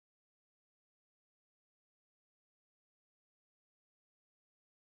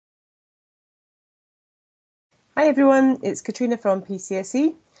Hi everyone, it's Katrina from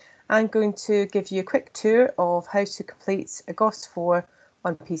PCSE. I'm going to give you a quick tour of how to complete a GOS 4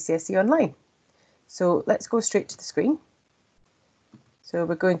 on PCSE Online. So let's go straight to the screen. So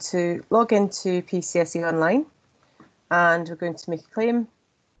we're going to log into PCSE Online and we're going to make a claim,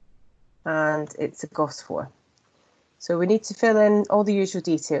 and it's a GOS 4. So we need to fill in all the usual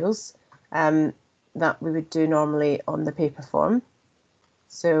details that we would do normally on the paper form.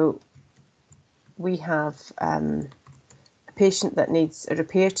 So we have a patient that needs a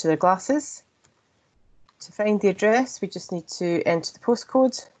repair to their glasses. To find the address, we just need to enter the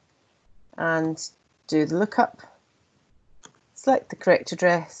postcode and do the lookup, select the correct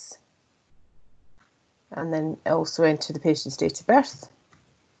address, and then also enter the patient's date of birth.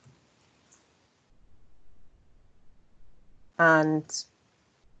 And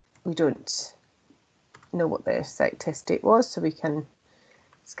we don't know what their sight test date was, so we can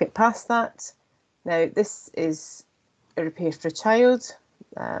skip past that. Now, this is a repair for a child.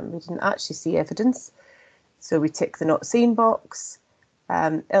 We didn't actually see evidence, so we tick the not seen box.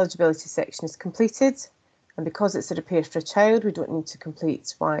 Eligibility section is completed, and because it's a repair for a child, we don't need to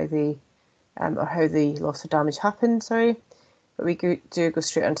complete why the or how the loss or damage happened, but we do go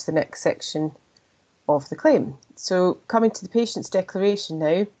straight onto the next section of the claim. So coming to the patient's declaration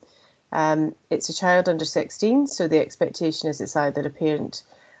now, it's a child under 16, so the expectation is it's either a parent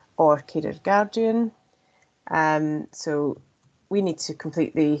or carer guardian. So we need to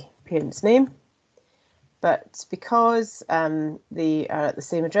complete the parent's name, but because they are at the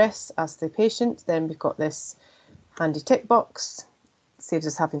same address as the patient, then we've got this handy tick box. It saves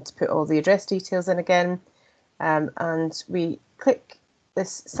us having to put all the address details in again, and we click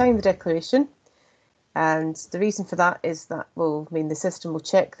this sign the declaration. And the reason for that is that will mean the system will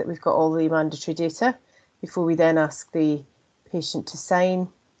check that we've got all the mandatory data before we then ask the patient to sign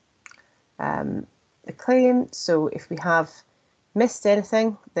the claim. So if we have missed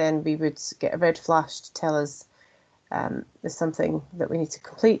anything, then we would get a red flash to tell us there's something that we need to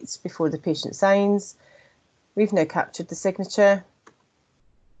complete before the patient signs. We've now captured the signature,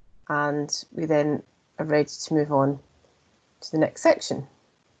 and we then are ready to move on to the next section.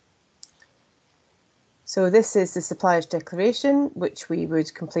 So this is the supplier's declaration, which we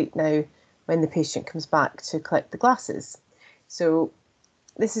would complete now when the patient comes back to collect the glasses. So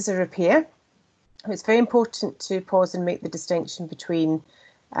this is a repair. It's very important to pause and make the distinction between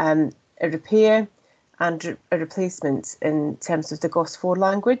a repair and a replacement in terms of the GOS 4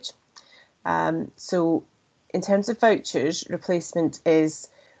 language. So in terms of vouchers, replacement is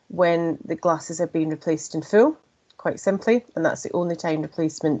when the glasses are being replaced in full, quite simply, and that's the only time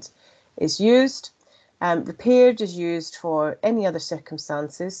replacement is used. Repaired is used for any other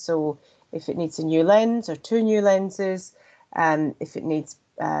circumstances, so if it needs a new lens or two new lenses, if it needs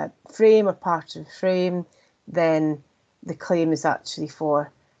frame or part of the frame, then the claim is actually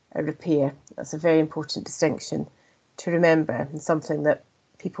for a repair. That's a very important distinction to remember, and something that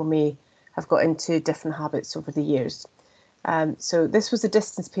people may have got into different habits over the years. So this was a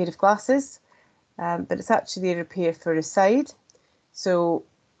distance pair of glasses, but it's actually a repair for a side. So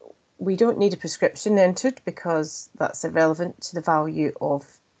we don't need a prescription entered because that's irrelevant to the value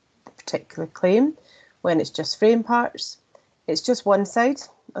of the particular claim when it's just frame parts. It's just one side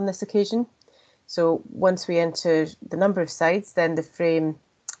on this occasion. So once we enter the number of sides, then the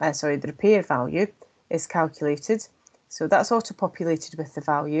repair value is calculated. So that's auto-populated with the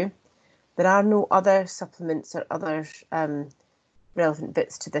value. There are no other supplements or other relevant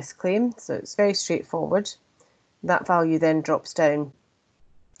bits to this claim, so it's very straightforward. That value then drops down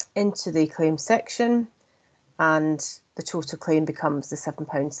into the claim section, and the total claim becomes the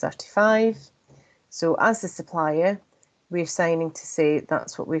 £7.35. So as the supplier, we're signing to say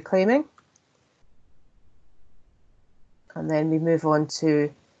that's what we're claiming. And then we move on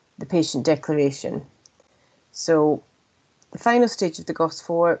to the patient declaration. So the final stage of the GOS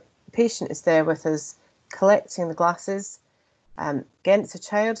 4, the patient is there with us collecting the glasses. Again, it's a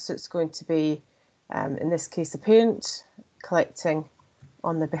child, so it's going to be, in this case, the parent collecting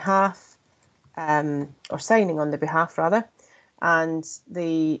on the behalf, or signing on the behalf rather, and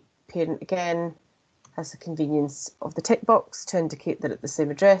the parent again has the convenience of the tick box to indicate that at the same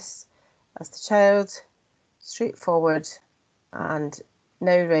address as the child. Straightforward, and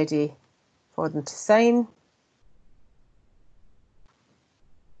now ready for them to sign.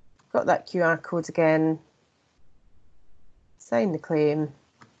 Got that QR code again, sign the claim,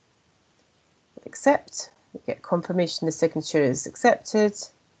 accept. We get confirmation the signature is accepted,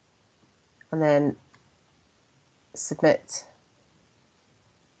 and then submit.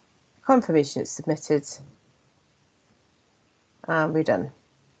 Confirmation it's submitted, and we're done.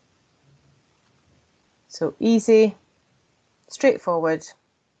 So easy, straightforward,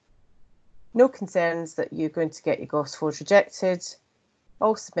 no concerns that you're going to get your GOS 4s rejected,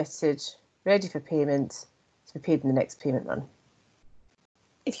 all submitted, ready for payment to be paid in the next payment run.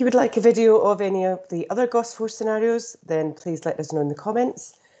 If you would like a video of any of the other GOS 4 scenarios, then please let us know in the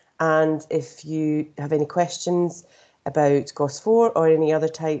comments. And if you have any questions about GOS 4 or any other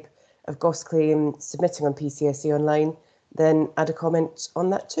type of GOS claim submitting on PCSE Online, then add a comment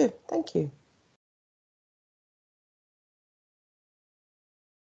on that too. Thank you.